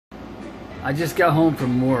I just got home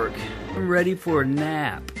from work. I'm ready for a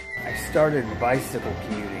nap. I started bicycle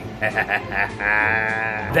commuting.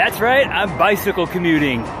 That's right, I'm bicycle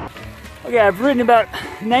commuting. Okay, I've ridden about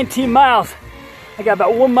 19 miles. I got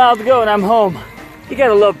about 1 mile to go and I'm home. You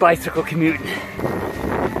gotta love bicycle commuting.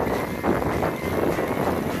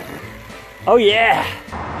 Oh yeah.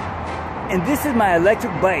 And this is my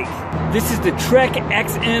electric bike. This is the Trek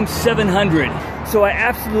XM700. So I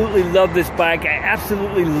absolutely love this bike. I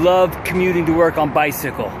absolutely love commuting to work on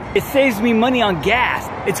bicycle. It saves me money on gas.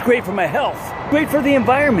 It's great for my health, great for the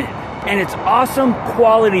environment, and it's awesome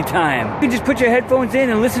quality time. You can just put your headphones in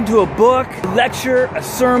and listen to a book, a lecture, a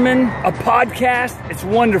sermon, a podcast. It's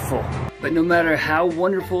wonderful. But no matter how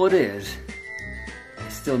wonderful it is,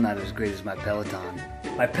 it's still not as great as my Peloton.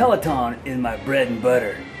 My Peloton is my bread and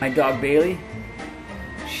butter. My dog Bailey,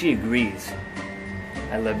 she agrees.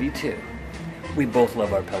 I love you too. We both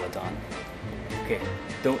love our Peloton. Okay,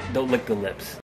 don't lick the lips.